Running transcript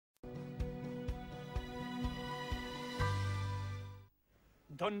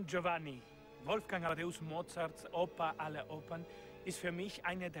Don Giovanni, Wolfgang Amadeus Mozarts Oper aller Opern, ist für mich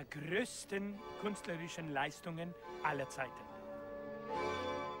eine der größten künstlerischen Leistungen aller Zeiten.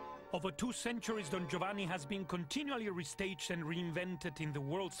 Over 2 centuries, Don Giovanni has been continually restaged and reinvented in the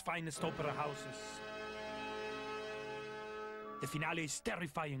world's finest opera houses. The finale is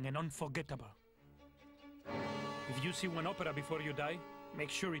terrifying and unforgettable. If you see one opera before you die, make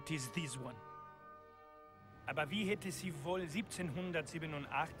sure it is this one. Aber wie hätte sie wohl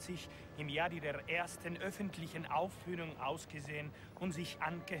 1787 im Jahr der ersten öffentlichen Aufführung ausgesehen und sich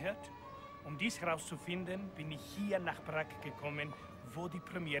angehört? Um dies herauszufinden, bin ich hier nach Prag gekommen, wo die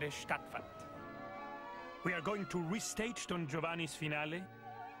Premiere stattfand. We are going to restage Don Giovanni's finale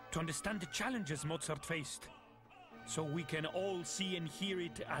to understand the challenges Mozart faced, so we can all see and hear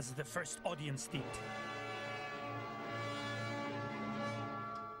it as the first audience did.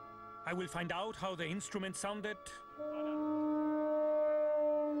 I will find out how the instrument sounded,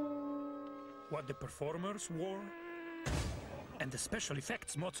 what the performers wore, and the special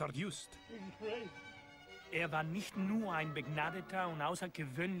effects Mozart used. Er war nicht nur ein begnadeter und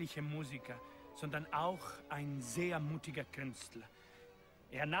außergewöhnlicher Musiker, sondern auch ein sehr mutiger Künstler.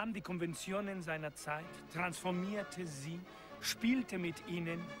 Er nahm die Konventionen seiner Zeit, transformierte sie, spielte mit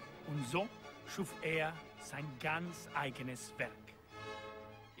ihnen und so schuf er sein ganz eigenes Werk.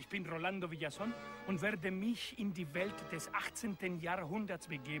 Ich bin Rolando Villazón und werde mich in die Welt des 18. Jahrhunderts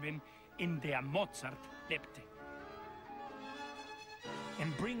begeben, in der Mozart lebte.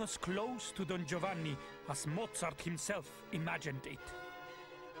 And bring us close to Don Giovanni as Mozart himself imagined it.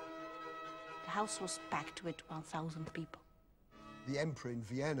 The house was packed with 1,000 people. The emperor in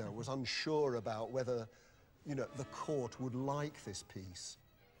Vienna was unsure about whether, the court would like this piece.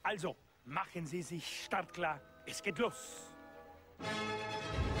 Also, machen Sie sich startklar, es geht los.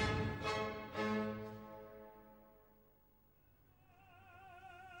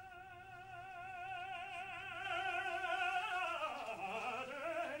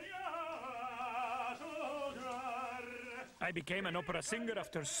 I became an opera singer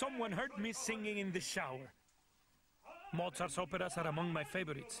after someone heard me singing in the shower. Mozart's operas are among my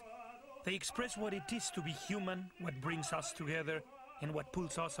favorites. They express what it is to be human, what brings us together, and what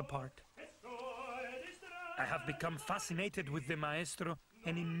pulls us apart. I have become fascinated with the maestro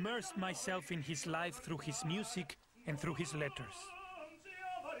and immersed myself in his life through his music and through his letters.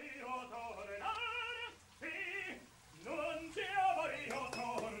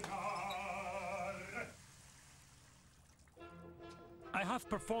 I have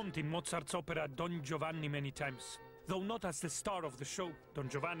performed in Mozart's opera Don Giovanni many times, though not as the star of the show, Don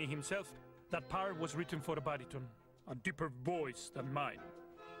Giovanni himself. That part was written for a baritone, a deeper voice than mine.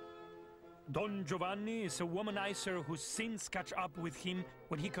 Don Giovanni is a womanizer whose sins catch up with him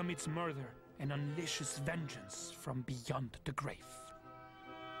when he commits murder and unleashes vengeance from beyond the grave.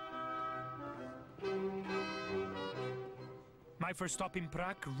 My first stop in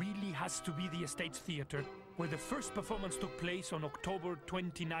Prague really has to be the Estates Theatre, where the first performance took place on October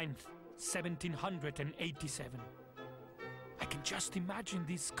 29th, 1787. I can just imagine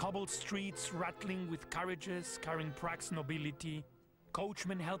these cobbled streets rattling with carriages carrying Prague's nobility,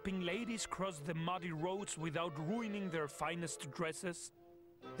 coachmen helping ladies cross the muddy roads without ruining their finest dresses,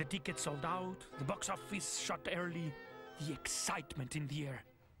 the tickets sold out, the box office shut early, the excitement in the air.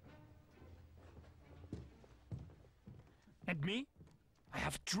 And me? I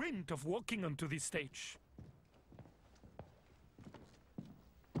have dreamed of walking onto this stage.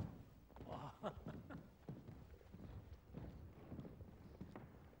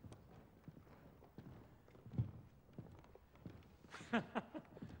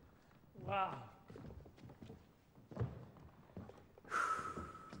 Wow.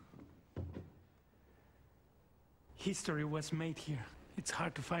 History was made here. It's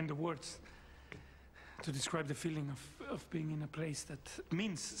hard to find the words to describe the feeling of being in a place that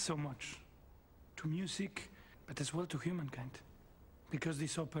means so much to music, but as well to humankind. Because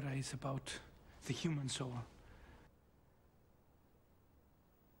this opera is about the human soul.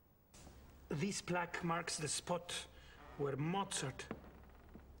 This plaque marks the spot where Mozart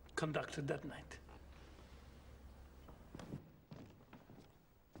conducted that night.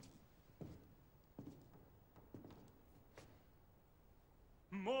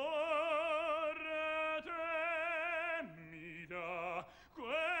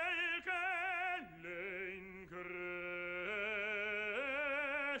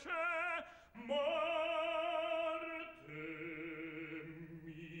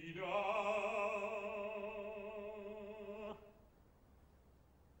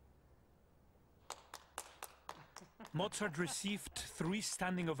 Mozart received 3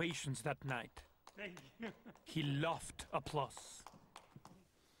 standing ovations that night. He loved applause.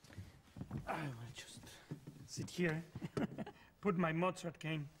 I will just sit here, put my Mozart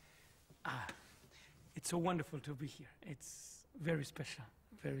cane. It's so wonderful to be here. It's very special,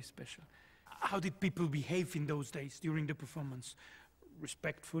 very special. How did people behave in those days during the performance?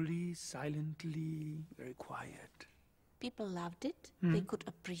 Respectfully, silently, very quiet? People loved it. They could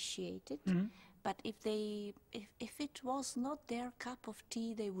appreciate it. But if it was not their cup of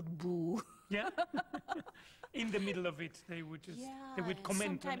tea, they would boo. Yeah. In the middle of it, they would just they would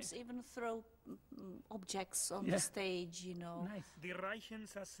comment sometimes on it. even throw objects on the stage, you know. Nice. Die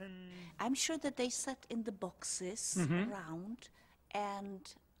Reichensassen. I'm sure that they sat in the boxes around, and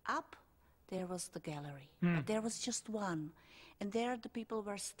up there was the gallery. But there was just one, and there the people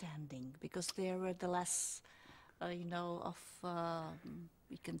were standing because there were the less, you know, of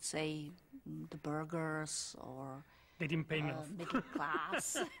we can say the burghers or They didn't pay enough. middle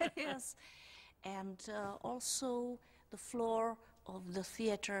class. Yes, and also the floor of the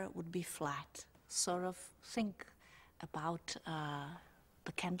theater would be flat. Sort of think about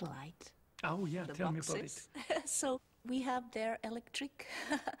the candlelight. Oh yeah, The tell boxes. me about it. So we have their electric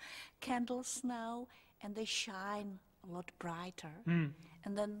candles now, and they shine a lot brighter.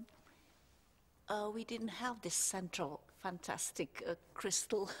 And then we didn't have this central fantastic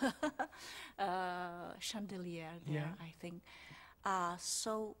crystal chandelier there, I think.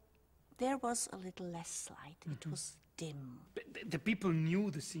 So there was a little less light. It was dim. The people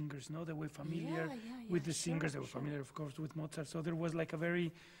knew the singers, no? They were familiar with the singers. They were sure. familiar, of course, with Mozart. So there was like a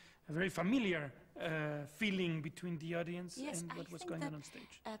very familiar feeling between the audience and what was going on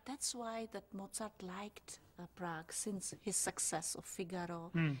stage. That's why that Mozart liked Prague since his success of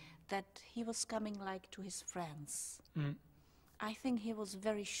Figaro, that he was coming like to his friends. I think he was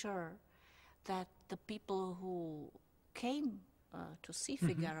very sure that the people who came to see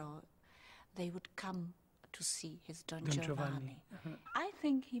Figaro, they would come to see his Don Giovanni. I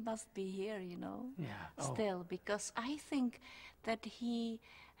think he must be here, you know, still, because I think that he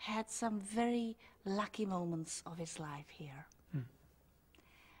had some very lucky moments of his life here.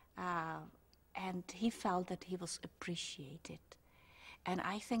 And he felt that he was appreciated. And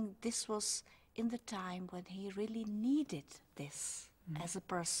I think this was in the time when he really needed this as a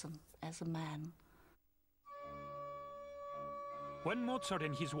person, as a man. When Mozart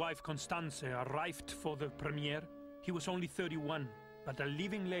and his wife Constanze arrived for the premiere, he was only 31, but a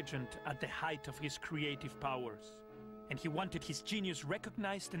living legend at the height of his creative powers. And he wanted his genius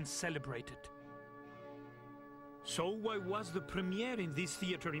recognized and celebrated. So why was the premiere in this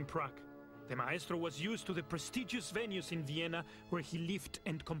theater in Prague? The maestro was used to the prestigious venues in Vienna where he lived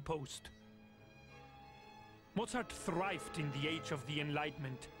and composed. Mozart thrived in the age of the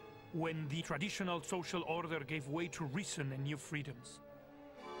Enlightenment, when the traditional social order gave way to reason and new freedoms.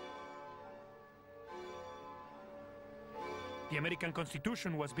 The American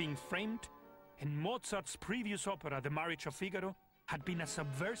Constitution was being framed, and Mozart's previous opera, The Marriage of Figaro, had been a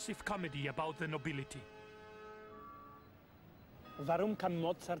subversive comedy about the nobility. Warum kam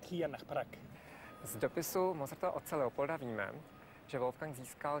Mozart hier nach Prag? Z dopisu Mozarta otce Leopolda víme, že Wolfgang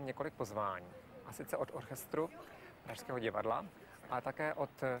získal několik pozvání, a sice od orchestru Pražského divadla, ale také od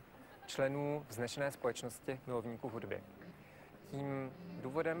členů vznešené společnosti milovníků hudby. Tím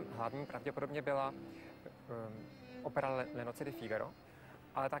důvodem hlavním pravděpodobně byla opera Le Nozze di Figaro,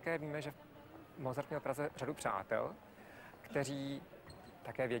 ale také víme, že Mozart měl v Praze řadu přátel, kteří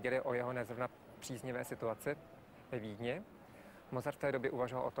také věděli o jeho nezrovna příznivé situaci ve Vídni. Mozart v té době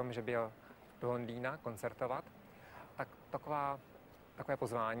uvažoval o tom, že by jel do Londýna koncertovat, tak takové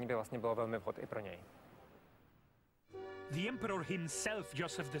pozvání by vlastně bylo velmi vhod i pro něj. The emperor himself,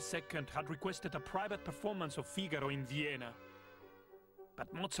 Joseph II, had requested a private performance of Figaro in Vienna.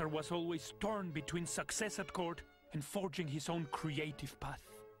 But Mozart was always torn between success at court and forging his own creative path.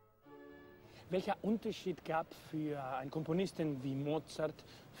 Welcher Unterschied gab für einen Komponisten wie Mozart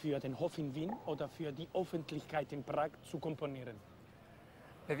für den Hof in Wien oder für die Öffentlichkeit in Prag zu komponieren?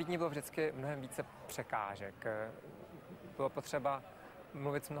 Ve Vídni bylo vždycky mnohem více překážek. Bylo potřeba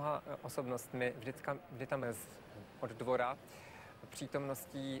mluvit s mnoha osobnostmi, vždy tam od dvora,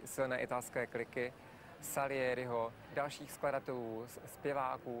 přítomností silné italské kliky, Salieriho, dalších skladatelů,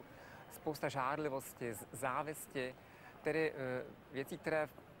 zpěváků, spousta žádlivosti, závisti, tedy věcí, které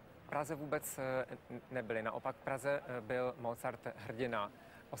v Praze vůbec nebyly. Naopak v Praze byl Mozart hrdina,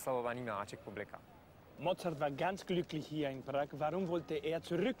 oslavovaný miláček publika. Mozart war ganz glücklich hier in Prag. Warum wollte er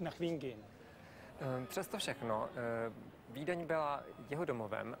zurück nach Wien gehen? Přesto všechno, Vídeň byla jeho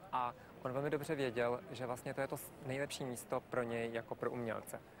domovem a on velmi dobře věděl, že vlastně to je to nejlepší místo pro něj jako pro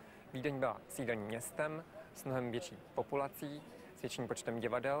umělce. Vídeň byla sídelním městem s mnohem větší populací, s větším počtem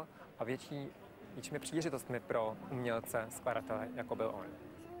divadel a většími příležitostmi pro umělce, skladatele, jako byl on.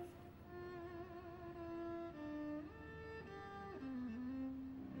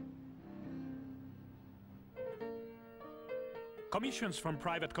 Commissions from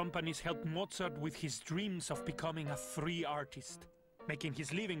private companies helped Mozart with his dreams of becoming a free artist, making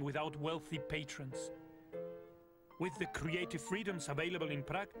his living without wealthy patrons. With the creative freedoms available in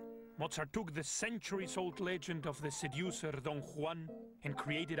Prague, Mozart took the centuries-old legend of the seducer Don Juan and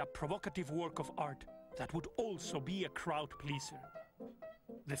created a provocative work of art that would also be a crowd pleaser.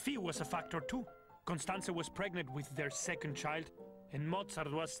 The fee was a factor too. Constanze was pregnant with their second child, and Mozart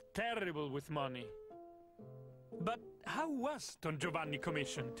was terrible with money. But how was Don Giovanni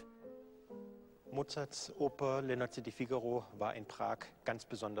commissioned? Mozarts Oper Lenozzi di Figaro war in Prag ganz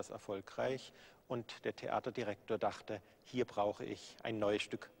besonders erfolgreich und der Theaterdirektor dachte, hier brauche ich ein neues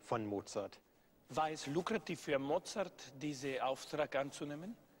Stück von Mozart. War es lukrativ für Mozart, diesen Auftrag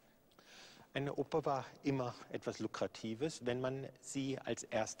anzunehmen? Eine Oper war immer etwas Lukratives, wenn man sie als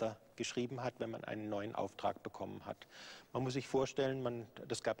erster geschrieben hat, wenn man einen neuen Auftrag bekommen hat. Man muss sich vorstellen,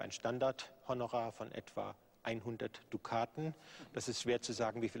 das gab ein Standardhonorar von etwa 100 Dukaten. Das ist schwer zu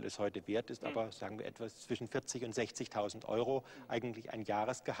sagen, wie viel es heute wert ist, aber sagen wir etwas zwischen 40.000 und 60.000 Euro, eigentlich ein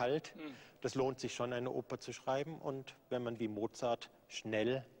Jahresgehalt. Das lohnt sich schon, eine Oper zu schreiben, und wenn man wie Mozart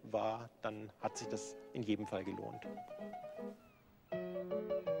schnell war, dann hat sich das in jedem Fall gelohnt.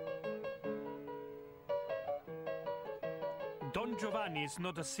 Don Giovanni is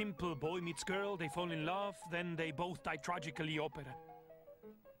not a simple boy meets girl, they fall in love, then they both die tragically opera.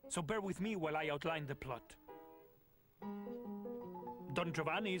 So bear with me while I outline the plot. Don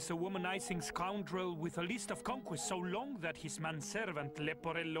Giovanni is a womanizing scoundrel with a list of conquests so long that his manservant,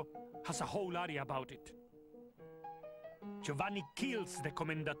 Leporello, has a whole aria about it. Giovanni kills the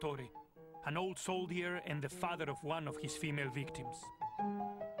Commendatore, an old soldier and the father of one of his female victims.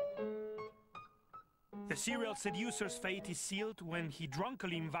 The serial seducer's fate is sealed when he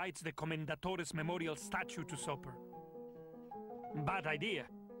drunkenly invites the Commendatore's memorial statue to supper. Bad idea.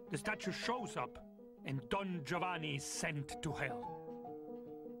 The statue shows up, and Don Giovanni is sent to hell.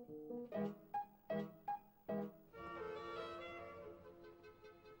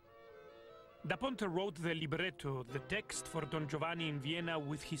 Da Ponte wrote the libretto, the text for Don Giovanni in Vienna,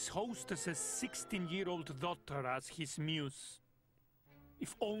 with his hostess's 16-year-old daughter as his muse.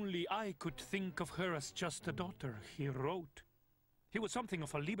 If only I could think of her as just a daughter, he wrote. He was something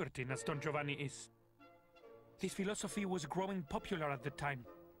of a libertine, as Don Giovanni is. This philosophy was growing popular at the time.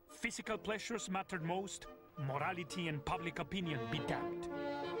 Physical pleasures mattered most, morality and public opinion be damned.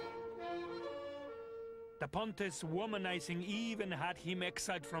 Da Ponte's womanizing even had him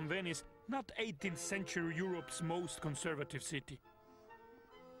exiled from Venice, not 18th century Europe's most conservative city.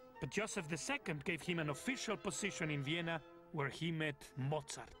 But Joseph II gave him an official position in Vienna, where he met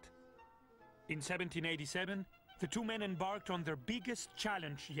Mozart. In 1787, the two men embarked on their biggest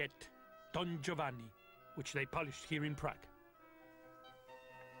challenge yet, Don Giovanni, which they polished here in Prague.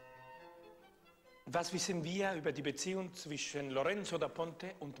 Was wissen wir über die Beziehung zwischen Lorenzo da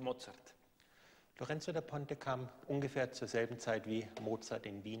Ponte und Mozart? Lorenzo da Ponte kam ungefähr zur selben Zeit wie Mozart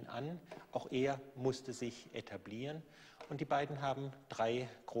in Wien an. Auch er musste sich etablieren. Und die beiden haben 3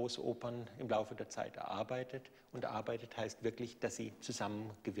 Großopern im Laufe der Zeit erarbeitet. Und erarbeitet heißt wirklich, dass sie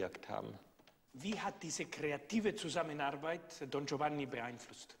zusammengewirkt haben. Wie hat diese kreative Zusammenarbeit Don Giovanni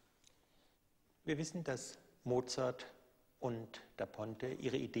beeinflusst? Wir wissen, dass Mozart und da Ponte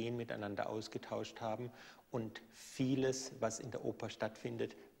ihre Ideen miteinander ausgetauscht haben. Und vieles, was in der Oper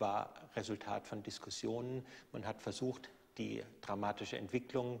stattfindet, war Resultat von Diskussionen. Man hat versucht, die dramatische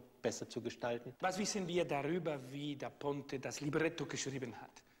Entwicklung besser zu gestalten. Was wissen wir darüber, wie da Ponte das Libretto geschrieben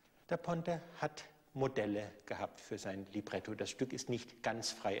hat? Da Ponte hat Modelle gehabt für sein Libretto. Das Stück ist nicht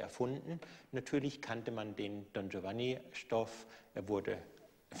ganz frei erfunden. Natürlich kannte man den Don Giovanni-Stoff. Er wurde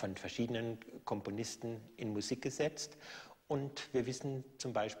von verschiedenen Komponisten in Musik gesetzt. Und wir wissen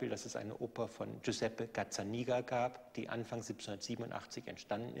zum Beispiel, dass es eine Oper von Giuseppe Gazzaniga gab, die Anfang 1787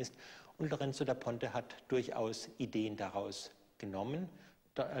 entstanden ist. Und Lorenzo da Ponte hat durchaus Ideen daraus genommen.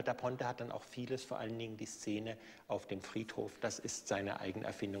 Da Ponte hat dann auch vieles, vor allen Dingen die Szene auf dem Friedhof, das ist seine eigene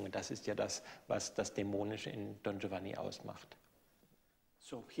Erfindung. Und das ist ja das, was das Dämonische in Don Giovanni ausmacht.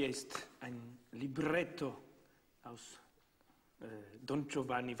 So, hier ist ein Libretto aus Don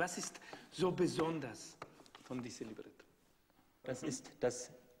Giovanni. Was ist so besonders von diesem Libretto? Das ist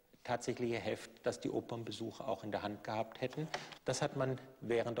das tatsächliche Heft, das die Opernbesucher auch in der Hand gehabt hätten. Das hat man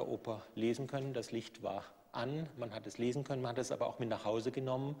während der Oper lesen können. Das Licht war an, man hat es lesen können, man hat es aber auch mit nach Hause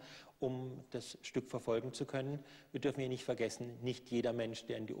genommen, um das Stück verfolgen zu können. Wir dürfen hier nicht vergessen, nicht jeder Mensch,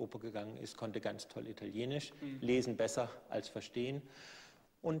 der in die Oper gegangen ist, konnte ganz toll Italienisch. Lesen besser als verstehen.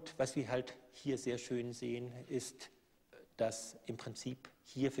 Und was wir halt hier sehr schön sehen, ist, dass im Prinzip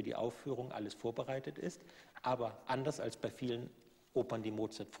hier für die Aufführung alles vorbereitet ist. Aber anders als bei vielen Opern, die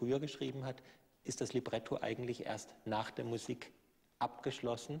Mozart früher geschrieben hat, ist das Libretto eigentlich erst nach der Musik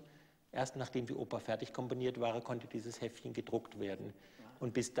abgeschlossen. Erst nachdem die Oper fertig komponiert war, konnte dieses Heftchen gedruckt werden.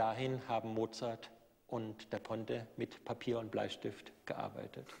 Und bis dahin haben Mozart und der Ponte mit Papier und Bleistift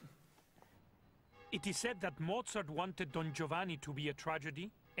gearbeitet. It is said that Mozart wanted Don Giovanni to be a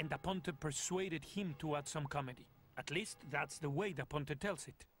tragedy, and Da Ponte persuaded him to add some comedy. At least that's the way Da Ponte tells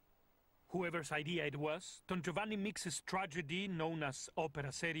it. Whoever's idea it was, Don Giovanni mixes tragedy, known as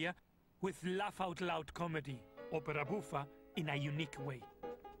opera seria, with laugh-out-loud comedy, opera buffa, in a unique way.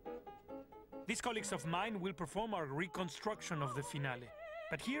 These colleagues of mine will perform our reconstruction of the finale,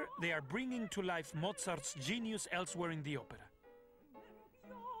 but here they are bringing to life Mozart's genius elsewhere in the opera.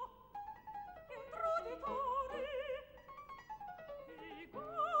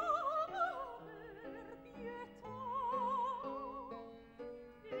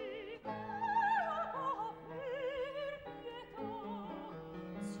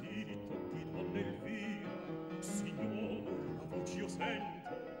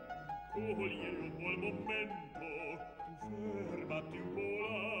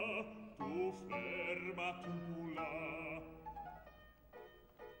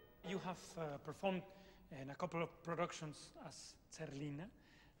 You have performed in a couple of productions as Zerlina.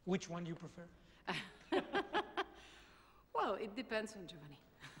 Which one do you prefer? Well, it depends on Giovanni.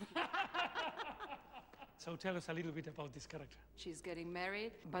 So tell us a little bit about this character. She's getting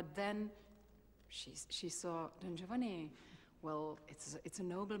married, but then she saw Don Giovanni. Well, it's a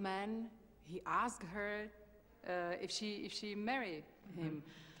noble man. He asked her if she marry him.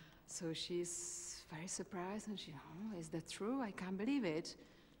 So she's very surprised, and she, oh, is that true? I can't believe it.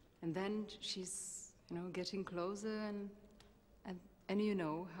 And then she's, getting closer, and you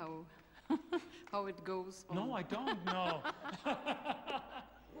know how how it goes on. No, I don't know.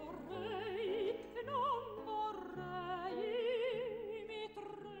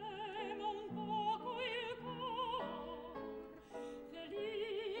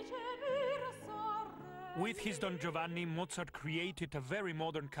 With his Don Giovanni, Mozart created a very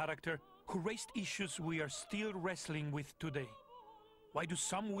modern character who raised issues we are still wrestling with today. Why do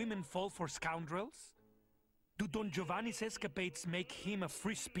some women fall for scoundrels? Do Don Giovanni's escapades make him a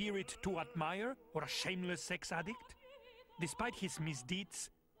free spirit to admire or a shameless sex addict? Despite his misdeeds,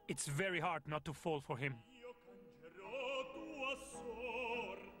 it's very hard not to fall for him.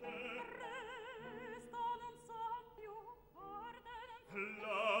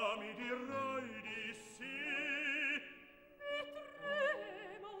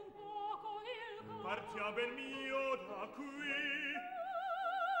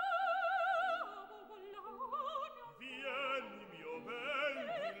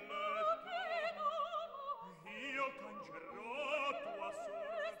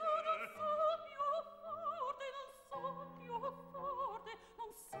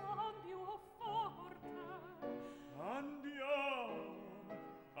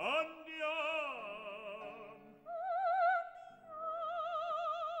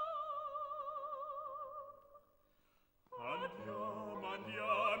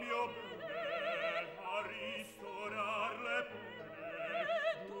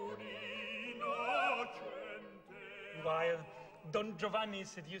 While Don Giovanni is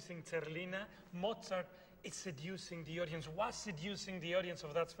seducing Zerlina, Mozart is seducing the audience, was seducing the audience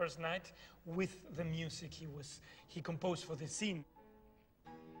of that first night with the music he composed for the scene.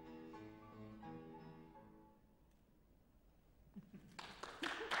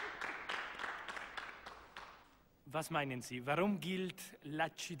 Was meinen Sie, warum gilt La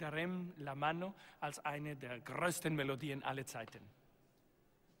Ci darem la mano als eine der größten Melodien aller Zeiten?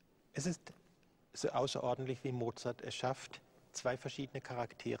 Es ist so außerordentlich, wie Mozart es schafft, zwei verschiedene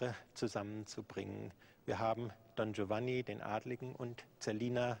Charaktere zusammenzubringen. Wir haben Don Giovanni, den Adligen, und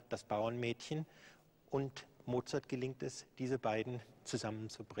Zerlina, das Bauernmädchen. Und Mozart gelingt es, diese beiden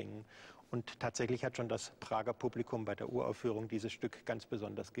zusammenzubringen. Und tatsächlich hat schon das Prager Publikum bei der Uraufführung dieses Stück ganz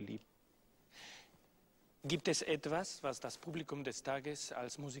besonders geliebt. Gibt es etwas, was das Publikum des Tages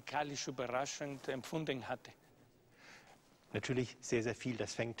als musikalisch überraschend empfunden hatte? Natürlich sehr, sehr viel.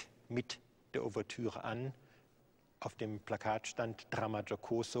 Das fängt mit der Ouvertüre an. Auf dem Plakat stand Dramma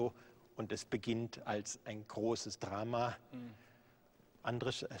Giocoso und es beginnt als ein großes Drama.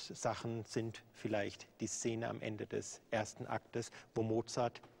 Andere Sachen sind vielleicht die Szene am Ende des ersten Aktes, wo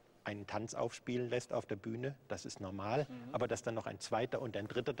Mozart einen Tanz aufspielen lässt auf der Bühne. Das ist normal. Aber dass dann noch ein zweiter und ein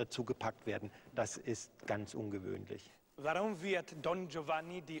dritter dazugepackt werden, das ist ganz ungewöhnlich. Warum wird Don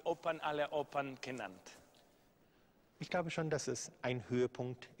Giovanni die Opern aller Opern genannt? Ich glaube schon, dass es ein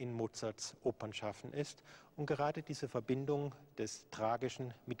Höhepunkt in Mozarts Opernschaffen ist. Und gerade diese Verbindung des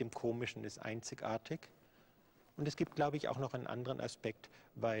Tragischen mit dem Komischen ist einzigartig. Und es gibt, glaube ich, auch noch einen anderen Aspekt,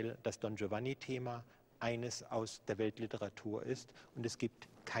 weil das Don Giovanni-Thema eines aus der Weltliteratur ist. Und es gibt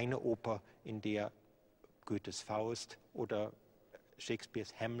keine Oper, in der Goethes Faust oder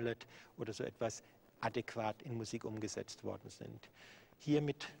Shakespeares Hamlet oder so etwas adäquat in Musik umgesetzt worden sind. Hier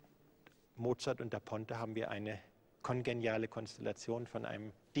mit Mozart und Da Ponte haben wir eine kongeniale Konstellation von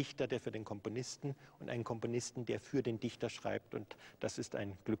einem Dichter, der für den Komponisten und einem Komponisten, der für den Dichter schreibt. Und das ist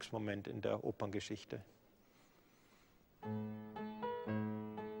ein Glücksmoment in der Operngeschichte.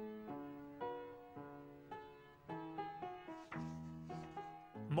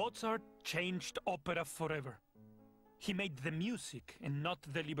 Mozart changed opera forever. He made the music, and not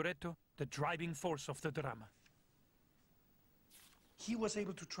the libretto, the driving force of the drama. He was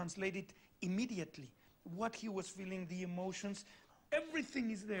able to translate it immediately. What he was feeling, the emotions, everything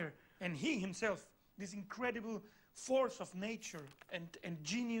is there. And he himself, this incredible force of nature and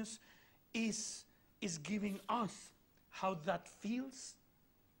genius, is giving us how that feels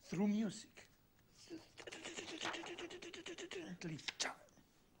through music.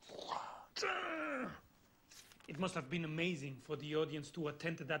 It must have been amazing for the audience to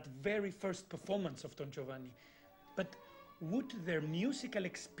attend that very first performance of Don Giovanni. But would their musical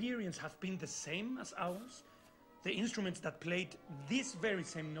experience have been the same as ours? The instruments that played these very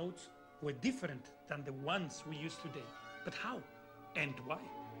same notes were different than the ones we use today. But how and why?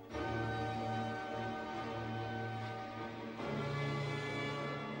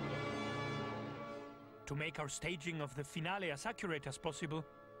 To make our staging of the finale as accurate as possible,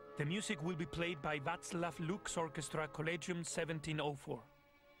 the music will be played by Václav Luk's Orchestra Collegium 1704.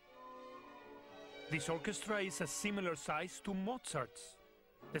 This orchestra is a similar size to Mozart's.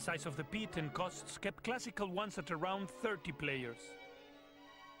 The size of the pit and costs kept classical ones at around 30 players.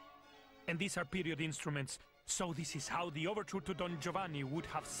 And these are period instruments, so this is how the overture to Don Giovanni would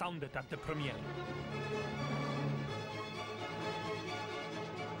have sounded at the premiere.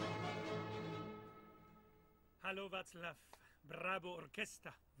 Hallo Václav, bravo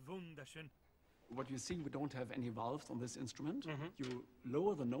orchestra, wunderschön. What you see, we don't have any valves on this instrument. You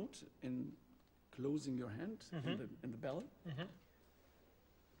lower the note in closing your hand in the bell.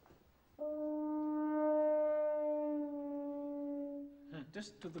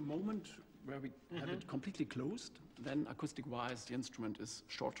 Just to the moment where we have it completely closed, then acoustic-wise the instrument is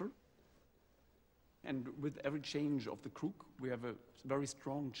shorter. And with every change of the crook, we have a very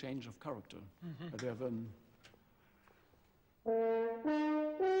strong change of character. We have that's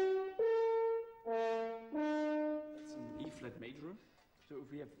an E flat major. So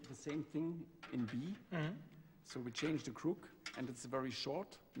if we have the same thing in B, so we change the crook, and it's very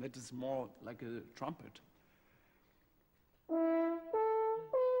short, and that is more like a trumpet.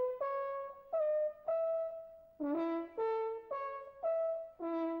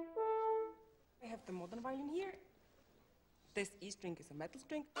 I have the modern violin here. This E string is a metal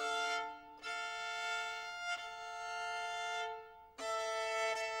string.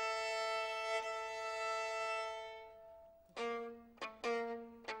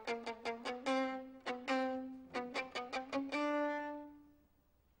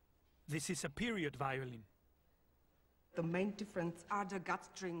 This is a period violin. The main difference are the gut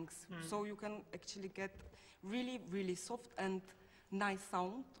strings. So you can actually get really, really soft and nice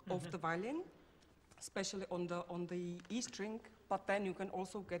sound of the violin, especially on the E string. But then you can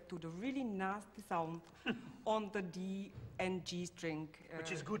also get to the really nasty sound on the D and G string.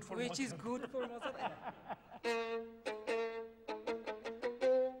 Which is good for Mozart. Which is good for Mozart.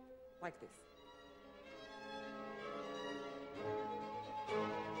 Like this.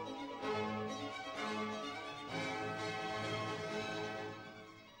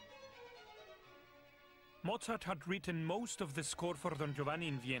 Mozart had written most of the score for Don Giovanni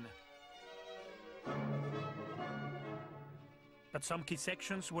in Vienna. But some key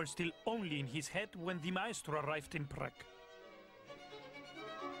sections were still only in his head when the maestro arrived in Prague.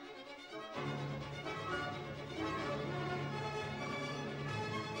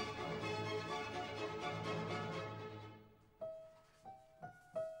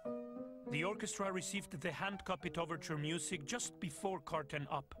 The orchestra received the hand-copied overture music just before curtain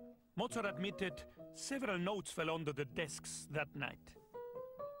up. Mozart admitted several notes fell onto the desks that night.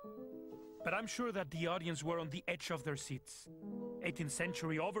 But I'm sure that the audience were on the edge of their seats. 18th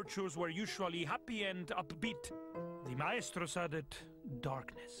century overtures were usually happy and upbeat. The maestros added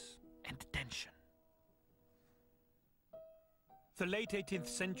darkness and tension. The late 18th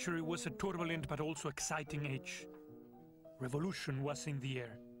century was a turbulent but also exciting age. Revolution was in the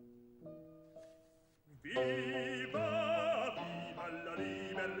air. Viva, viva la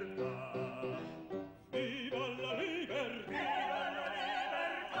libertà! Viva la libertà! Viva la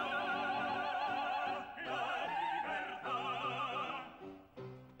libertà! La libertà!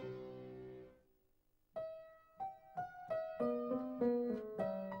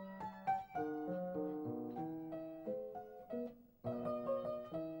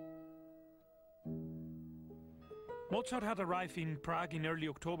 Mozart had arrived in Prague in early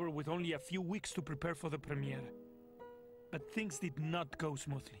October with only a few weeks to prepare for the premiere. But things did not go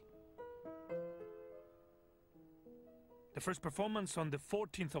smoothly. The first performance on the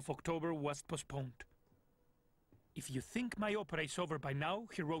 14th of October was postponed. "If you think my opera is over by now,"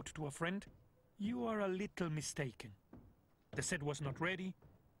 he wrote to a friend, "you are a little mistaken. The set was not ready.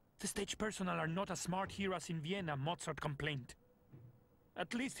 The stage personnel are not as smart here as in Vienna," Mozart complained.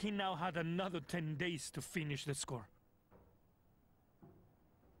 At least he now had another 10 days to finish the score.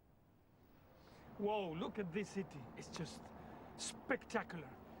 Whoa, look at this city. It's just spectacular.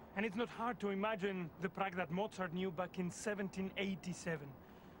 And it's not hard to imagine the Prague that Mozart knew back in 1787.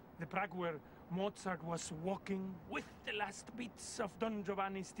 The Prague where Mozart was walking with the last bits of Don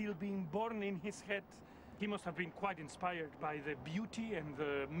Giovanni still being born in his head. He must have been quite inspired by the beauty and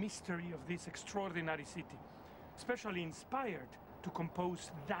the mystery of this extraordinary city. Especially inspired to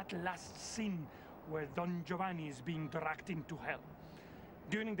compose that last scene where Don Giovanni is being dragged into hell.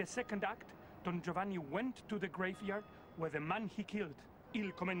 During the second act, Don Giovanni went to the graveyard where the man he killed,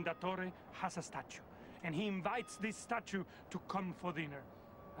 Il Commendatore, has a statue. And he invites this statue to come for dinner.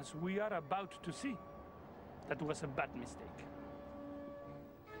 As we are about to see, that was a bad mistake.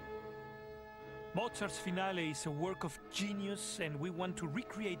 Mozart's finale is a work of genius, and we want to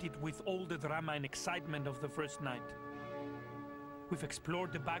recreate it with all the drama and excitement of the first night. We've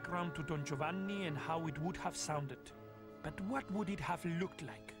explored the background to Don Giovanni and how it would have sounded. But what would it have looked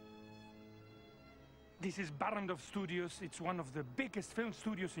like? This is Barrandov Studios. It's one of the biggest film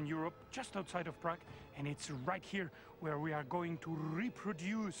studios in Europe, just outside of Prague, and it's right here where we are going to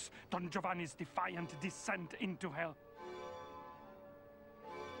reproduce Don Giovanni's defiant descent into hell.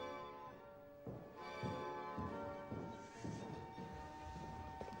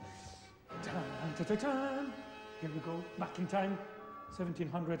 Dun-dun-dun-dun. Here we go, back in time,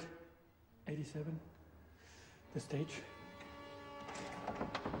 1787, the stage.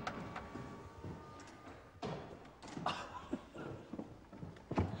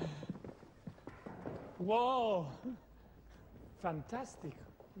 Whoa! Fantastic!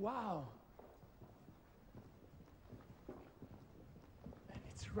 Wow! And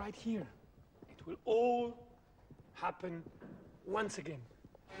it's right here. It will all happen once again.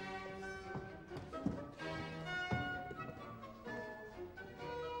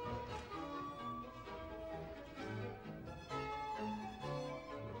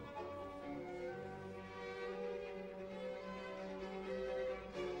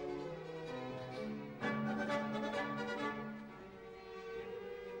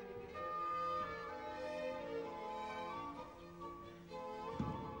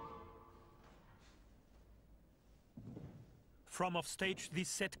 From off stage, this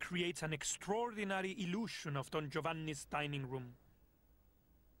set creates an extraordinary illusion of Don Giovanni's dining room.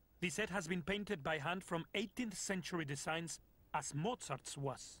 This set has been painted by hand from 18th century designs, as Mozart's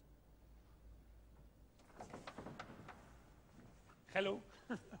was. Hello.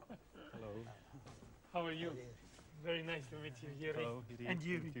 Hello. How are you? Very nice to meet you, Yuri. Hello, And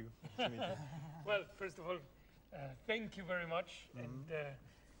Yuri. Thank you. Nice to meet you. Well, first of all, thank you very much, and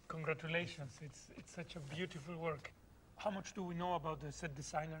congratulations. It's such a beautiful work. How much do we know about the set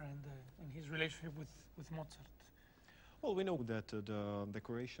designer and his relationship with Mozart? Well, we know that the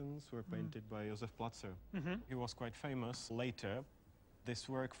decorations were painted by Josef Platzer. He was quite famous later. This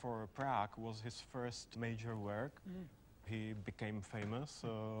work for Prague was his first major work. He became famous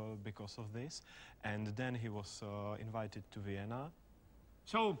because of this, and then he was invited to Vienna.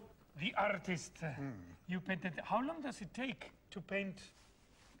 So, the artist, you painted. How long does it take to paint?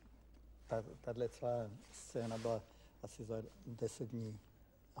 Tahle celá scéna byla asi za 10 dní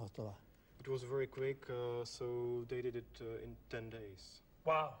hotová. It was very quick, so they did it in 10 days.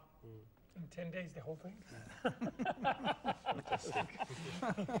 Wow. In 10 days, the whole thing?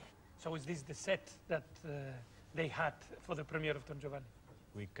 So is this the set that they had for the premiere of Don Giovanni?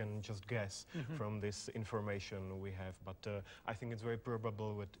 We can just guess from this information we have, but I think it's very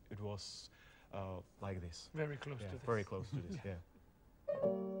probable that it was like this. Very close to this. Very close to this, yeah.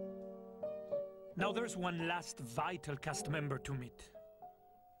 Now there's one last vital cast member to meet,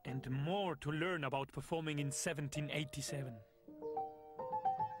 and more to learn about performing in 1787.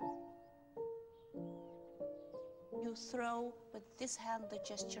 You throw with this hand the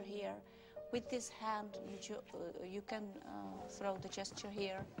gesture here. With this hand, you can throw the gesture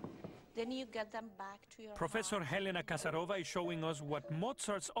here. Then you get them back to your Professor heart. Helena Kasarova is showing us what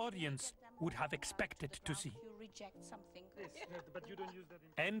Mozart's audience would have expected to see. You reject something. But you don't use that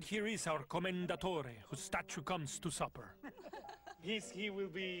And here is our Commendatore, whose statue comes to supper. He will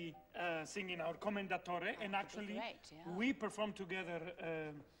be singing our Commendatore, and actually Great, yeah. we performed together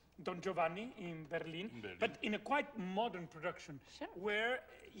Don Giovanni in Berlin, but in a quite modern production, where,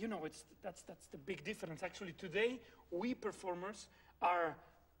 you know, that's the big difference. Actually, today, we performers are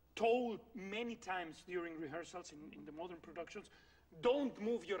told many times during rehearsals in the modern productions, don't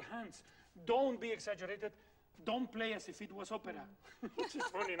move your hands, don't be exaggerated, don't play as if it was opera. Which is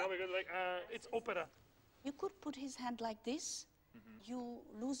funny, no? Because, like, it's opera. You could put his hand like this. You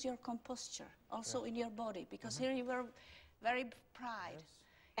lose your composure, also in your body, because here you were very proud.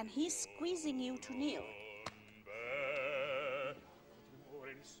 And he's squeezing you to kneel.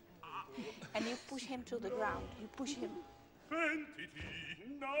 And you push him to the ground. You push him.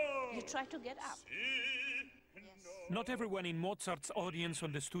 You try to get up. Not everyone in Mozart's audience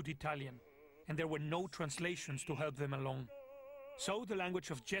understood Italian, and there were no translations to help them along. So the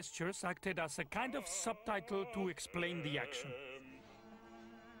language of gestures acted as a kind of subtitle to explain the action.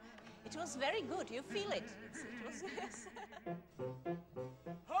 It was very good. You feel it. It was, yes.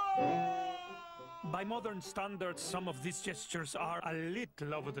 By modern standards, some of these gestures are a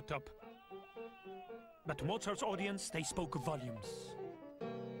little over the top. But Mozart's audience, they spoke volumes.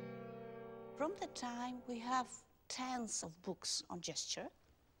 From the time we have tens of books on gesture,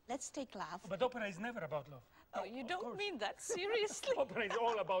 let's take love. But opera is never about love. Oh, you don't mean that seriously? Opera is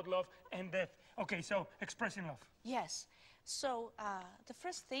all about love and death. Okay, so expressing love. Yes. So the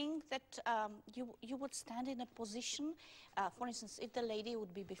first thing that you would stand in a position, for instance, if the lady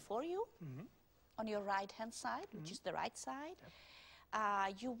would be before you, on your right-hand side, which is the right side,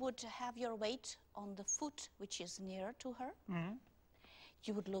 you would have your weight on the foot, which is nearer to her.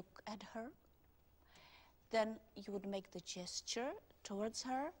 You would look at her. Then you would make the gesture towards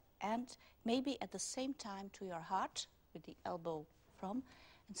her, and maybe at the same time to your heart, with the elbow from,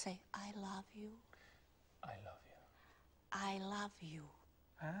 and say, I love you. I love you. I love you.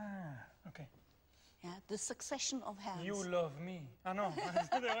 Ah, okay. Yeah, the succession of hands. You love me. Ah, no,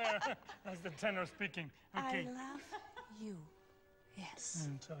 that's the tenor speaking. Okay. I love you. Yes.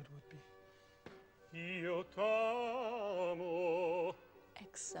 So it would be. Io t'amo.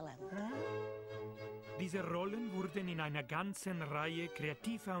 Excellent. Diese Rollen wurden in einer ganzen Reihe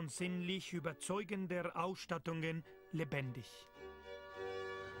kreativer und sinnlich überzeugender Ausstattungen lebendig.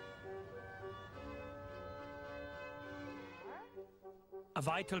 A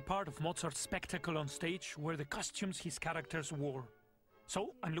vital part of Mozart's spectacle on stage were the costumes his characters wore.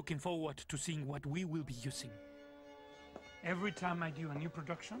 So I'm looking forward to seeing what we will be using. Every time I do a new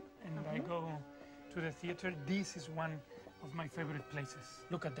production and I go to the theater, this is one of my favorite places.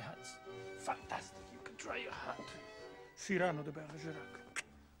 Look at the hats. Fantastic. You can try a hat. Cyrano de Bergerac.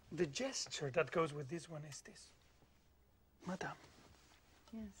 The gesture that goes with this one is this. Madame.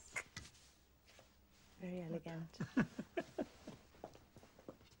 Yes. Very elegant.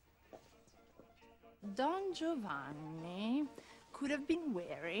 Don Giovanni could have been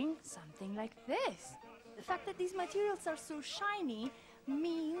wearing something like this. The fact that these materials are so shiny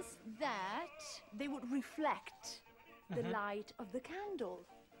means that they would reflect the light of the candle.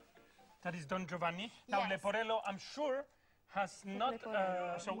 That is Don Giovanni. Now, Leporello, I'm sure, has not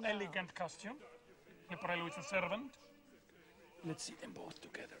so elegant costume. Leporello is a servant. Let's see them both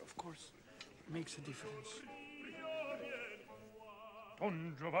together, of course. Makes a difference.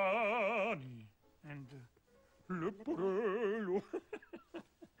 Don Giovanni and Leporello.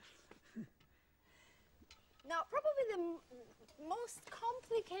 Now, probably the most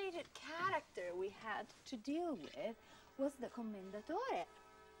complicated character we had to deal with was the commendatore.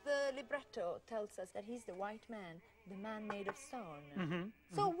 The libretto tells us that he's the white man, the man made of stone.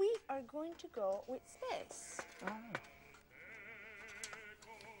 So we are going to go with this.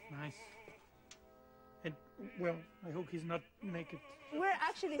 Nice. And, well, I hope he's not naked. We're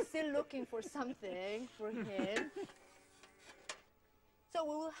actually still looking for something for him. So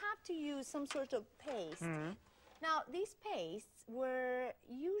we will have to use some sort of paste. Now, these pastes were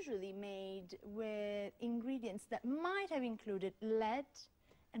usually made with ingredients that might have included lead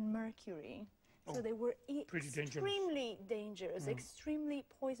and mercury. So they were extremely dangerous, extremely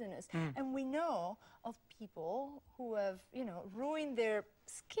poisonous. And we know of people who have, you know, ruined their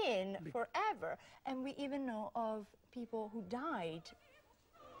skin forever. And we even know of people who died.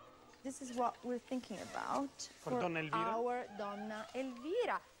 This is what we're thinking about for Donna Elvira. Our Donna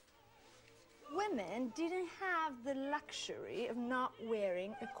Elvira. Women didn't have the luxury of not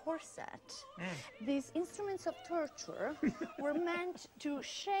wearing a corset. These instruments of torture were meant to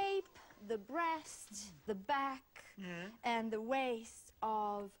shape the breast, the back, and the waist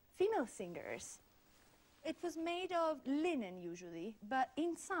of female singers. It was made of linen usually, but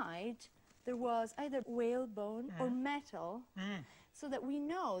inside there was either whalebone or metal so that we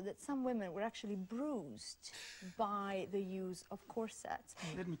know that some women were actually bruised by the use of corsets.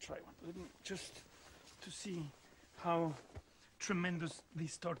 Let me try one. Let me just to see how tremendous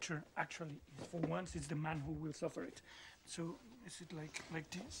this torture actually is. For once, it's the man who will suffer it. So, is it like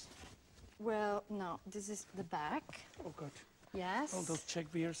this? Well, no, this is the back. Oh, God. Yes. All those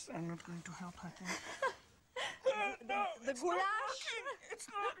Czech beers are not going to help, I think. No, the it's goulash. not working. It's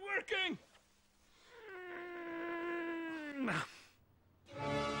not working. No.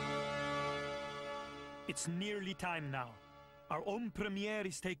 It's nearly time now. Our own premiere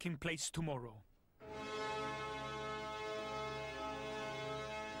is taking place tomorrow.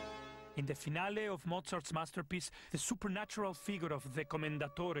 In the finale of Mozart's masterpiece, the supernatural figure of the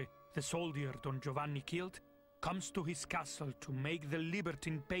Commendatore, the soldier Don Giovanni killed, comes to his castle to make the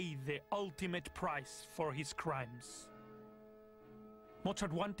libertine pay the ultimate price for his crimes.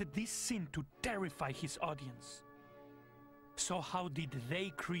 Mozart wanted this scene to terrify his audience. So how did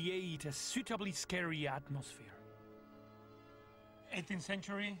they create a suitably scary atmosphere? 18th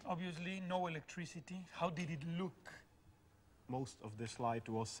century, obviously, no electricity. How did it look? Most of this light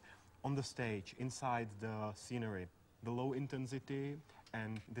was on the stage, inside the scenery. The low intensity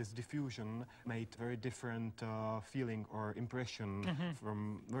and this diffusion made very different feeling or impression,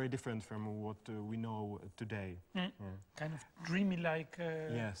 very different from what we know today. Kind of dreamy-like,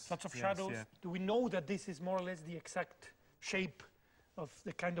 yes, lots of yes, shadows. yeah. Do we know that this is more or less the exact shape of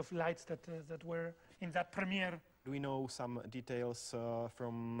the kind of lights that, that were in that premiere? We know some details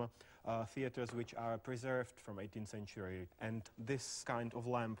from theaters which are preserved from 18th century, and this kind of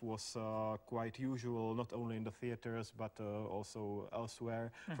lamp was quite usual not only in the theaters but also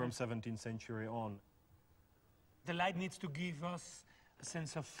elsewhere from 17th century on. The light needs to give us a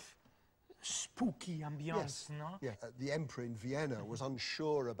sense of spooky ambience, no? Yeah, the emperor in Vienna was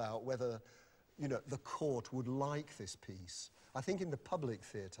unsure about whether, you know, the court would like this piece. I think in the public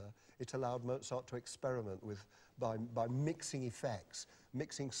theatre, it allowed Mozart to experiment with, by mixing effects,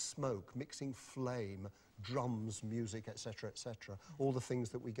 mixing smoke, mixing flame, drums, music, etc., etc. All the things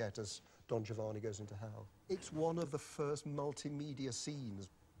that we get as Don Giovanni goes into hell. It's one of the first multimedia scenes.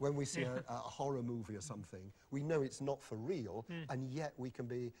 When we see a horror movie or something, we know it's not for real, and yet we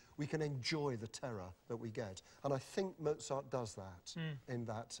can enjoy the terror that we get. And I think Mozart does that in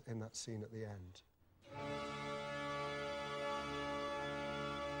that scene at the end.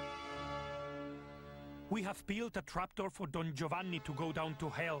 We have built a trapdoor for Don Giovanni to go down to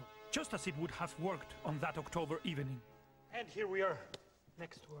hell, just as it would have worked on that October evening. And here we are,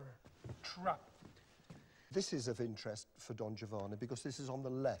 next to our trap. This is of interest for Don Giovanni because this is on the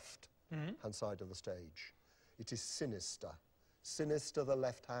left-hand side of the stage. It is sinister. Sinister, the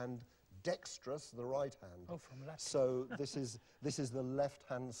left hand, dexterous, the right hand. Oh, from Latin. So this is the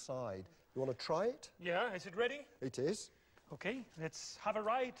left-hand side. You want to try it? Yeah, is it ready? It is. Okay, let's have a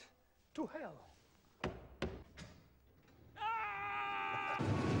ride to hell.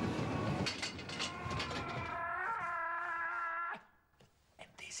 And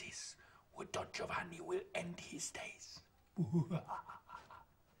this is where Don Giovanni will end his days.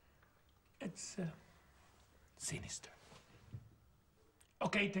 It's sinister.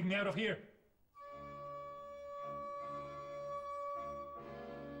 Okay, take me out of here.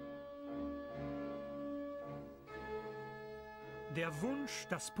 Der Wunsch,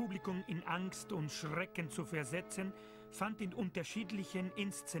 das Publikum in Angst und Schrecken zu versetzen, fand in unterschiedlichen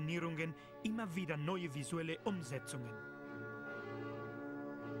Inszenierungen immer wieder neue visuelle Umsetzungen.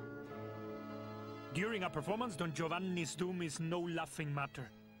 During a performance, Don Giovanni's doom is no laughing matter.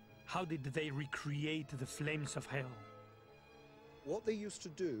 How did they recreate the flames of hell? What they used to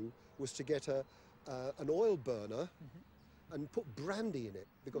do was to get an oil burner and put brandy in it,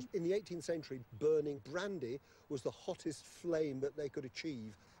 because in the 18th century, burning brandy was the hottest flame that they could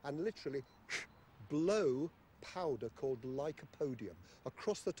achieve, and literally blow powder called lycopodium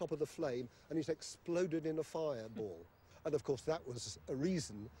across the top of the flame, and it exploded in a fireball. And of course, that was a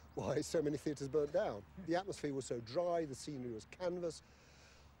reason why so many theatres burnt down. The atmosphere was so dry, the scenery was canvas.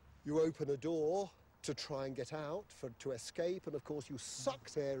 You open a door to try and get out, to escape, and of course you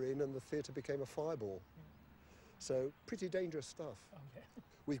sucked air in and the theatre became a fireball. So, pretty dangerous stuff. Okay.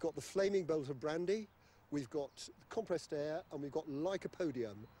 We've got the flaming bolt of brandy, we've got compressed air, and we've got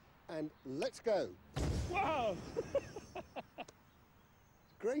lycopodium. And let's go. Wow!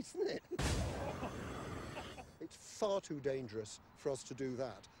 Great, isn't it? It's far too dangerous for us to do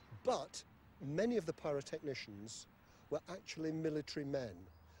that. But many of the pyrotechnicians were actually military men.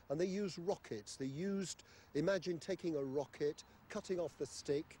 And they used rockets. They used, imagine taking a rocket, cutting off the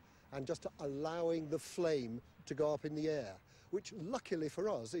stick, and just allowing the flame to go up in the air, which luckily for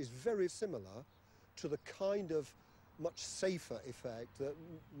us is very similar to the kind of much safer effect that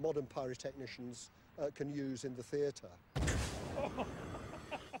modern pyrotechnicians can use in the theatre. Oh.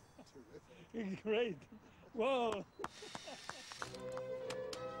 Great. Whoa.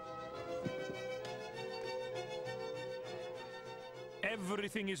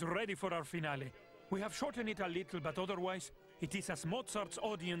 Everything is ready for our finale. We have shortened it a little, but otherwise, it is as Mozart's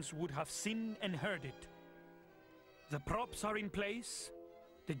audience would have seen and heard it. The props are in place,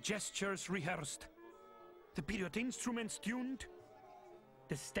 the gestures rehearsed, the period instruments tuned,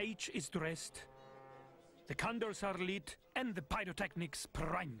 the stage is dressed, the candles are lit, and the pyrotechnics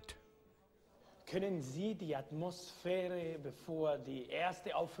primed. Können Sie die Atmosphäre, bevor die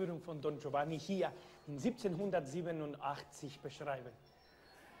erste Aufführung von Don Giovanni hier in 1787 beschreiben?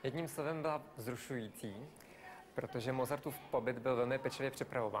 Jedním slovem byla vzrušující, protože Mozartův pobyt byl velmi pečlivě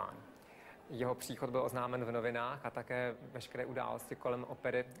připravován. Jeho příchod byl oznámen v novinách a také veškeré události kolem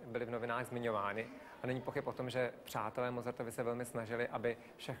opery byly v novinách zmiňovány. A není pochyb o tom, že přátelé Mozartovi se velmi snažili, aby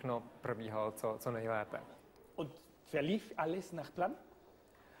všechno probíhalo co nejlépe. Und verlief alles nach Plan?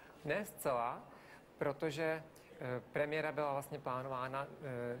 Ne zcela, protože premiéra byla vlastně plánována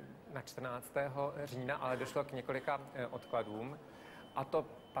na 14. října, ale došlo k několika odkladům. A to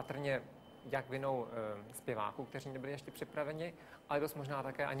patrně jak vinou zpěváků, kteří nebyli ještě připraveni, ale dost možná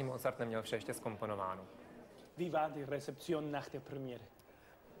také ani Mozart neměl vše ještě zkomponováno. Wie war die Rezeption nach der Premiere?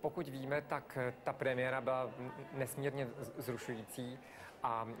 Pokud víme, tak ta premiéra byla nesmírně vzrušující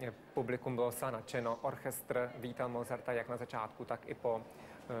a publikum bylo zcela nadšeno. Orchestr vítal Mozarta jak na začátku, tak i po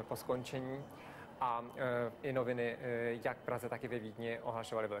skončení. A i noviny, jak v Praze, tak i ve Vídni,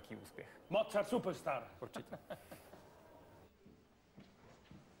 ohlašovaly velký úspěch. Mozart superstar. Určitě.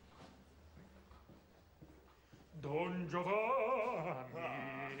 Don Giovanni.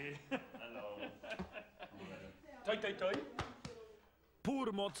 Hello. Toi, toi, toi.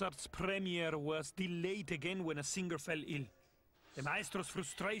 Poor Mozart's premiere was delayed again when a singer fell ill. The maestro's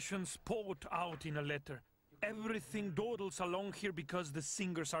frustrations poured out in a letter. Everything dawdles along here because the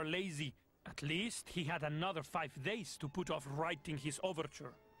singers are lazy. At least he had another 5 days to put off writing his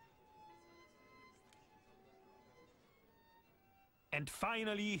overture. And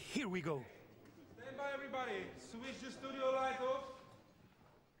finally, here we go. Stand by, everybody. Switch the studio light off.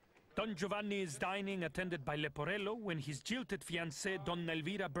 Don Giovanni is dining, attended by Leporello, when his jilted fiancée, Donna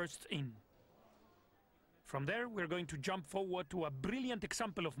Elvira, bursts in. From there, we're going to jump forward to a brilliant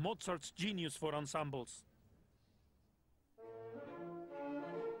example of Mozart's genius for ensembles.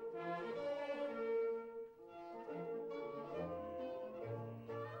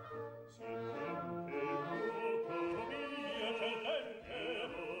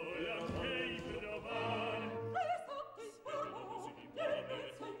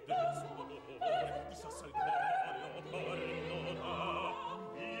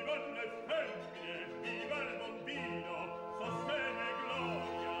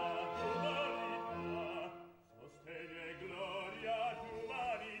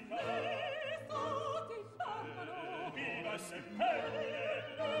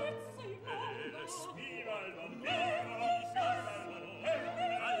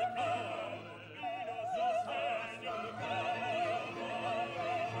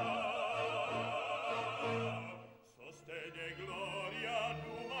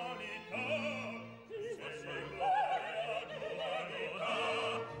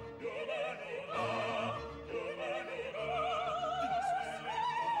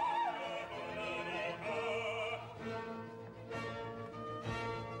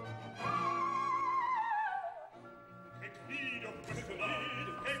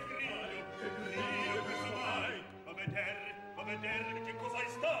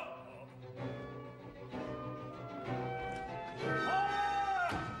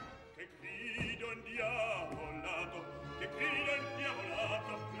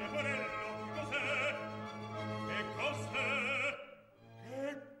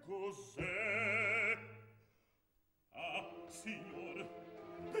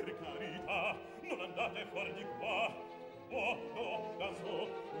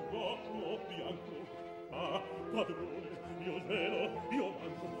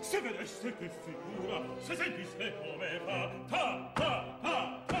 Se vedesse che figura, se sentisse come fa, ta, ta,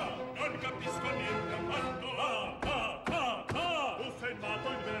 ta, ta, non capisco niente affatto, ta, ta, ta, ta, tu sei matto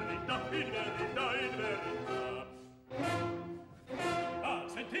in verità, in verità, in verità. Ah,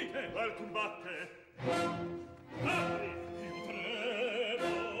 sentite, qualcun batte. Apri, io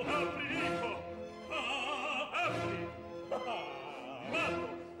tremo, apri, dico, apri, matto,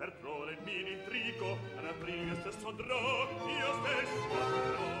 per prole mi intrigo, ad aprire io stesso andrò, io stesso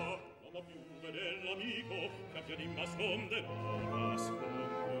andrò. Non ho più vedere l'amico, cambia di nasconderò, nasconderò.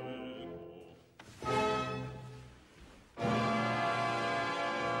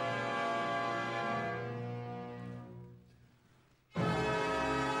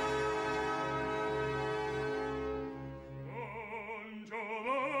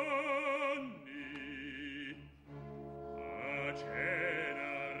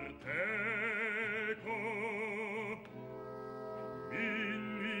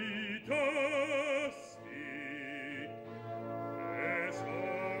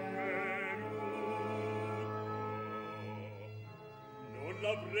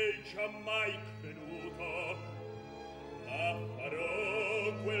 avrei giammai creduto, ma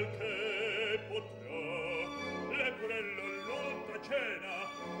farò quel che potrò. Leporello l'ultra cena,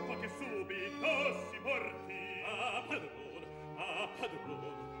 fa che subito si porti.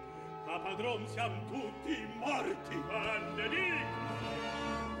 A padron siam tutti morti. Ande dico,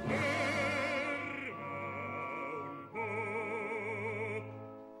 ferma un po'.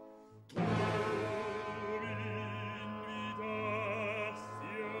 Tu mi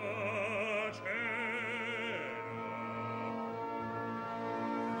invitasti a cena.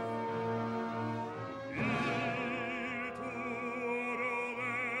 Il tuo error sai.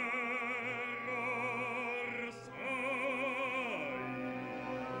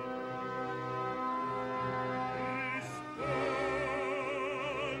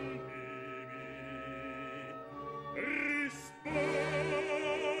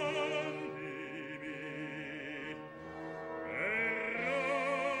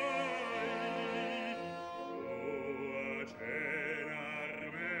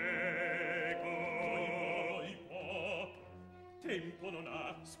 Tempo non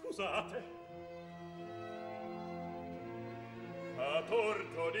ha, scusate. A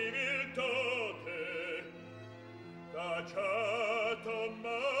torto di virtute, cacciato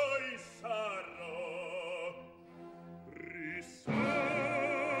mai sarò. Risolvi,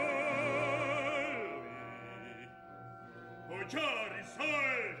 ho già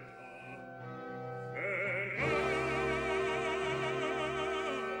risolto.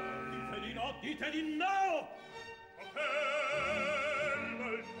 Dite di no, dite di no! Ferma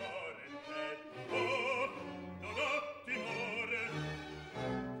il cuore netto, non ho timore,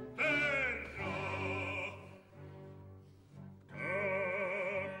 verrò.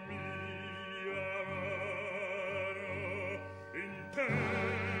 Dammi la mano,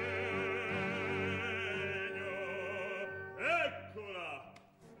 impegno. Eccola!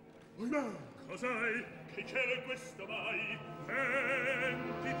 Ma cos'hai? Che cielo è questo mai?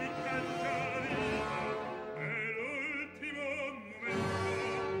 Sentiti cantare.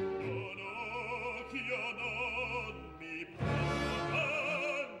 Io non mi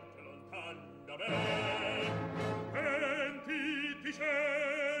porto lontan da me. Pentiti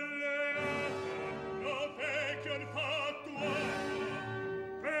celle, non vecchio infatuato.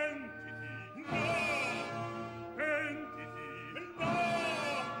 Pentiti, no, pentiti, no,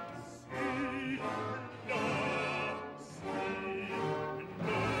 sì, no, sì,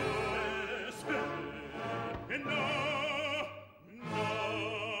 no, sì, no.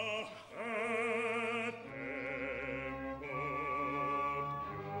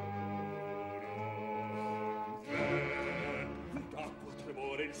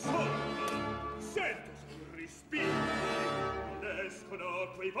 Il sonno, sento sul respiro,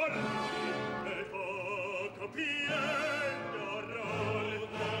 escono quei vortici e poco pieno orrore.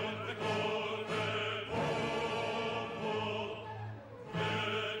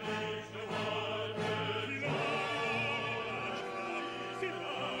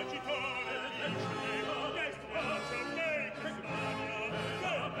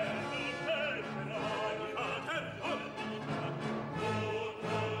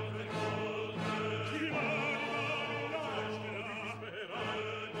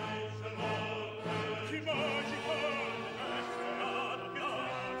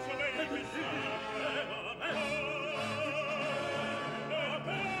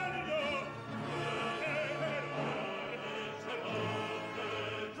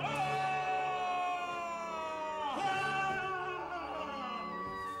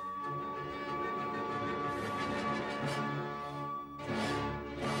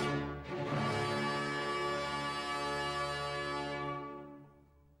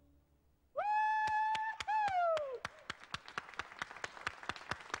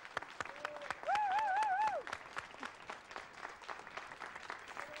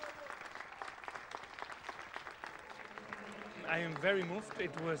 I am very moved.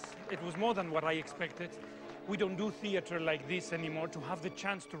 It was more than what I expected. We don't do theater like this anymore. To have the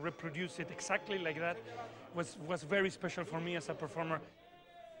chance to reproduce it exactly like that was very special for me as a performer.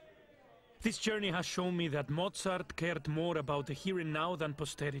 This journey has shown me that Mozart cared more about the here and now than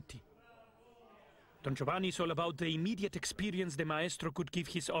posterity. Don Giovanni is all about the immediate experience the maestro could give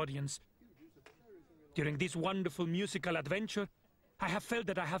his audience. During this wonderful musical adventure, I have felt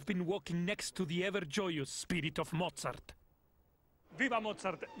that I have been walking next to the ever-joyous spirit of Mozart. Viva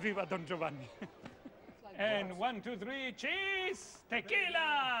Mozart, viva Don Giovanni. And 1, 2, 3, cheese,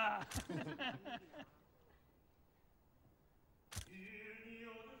 tequila!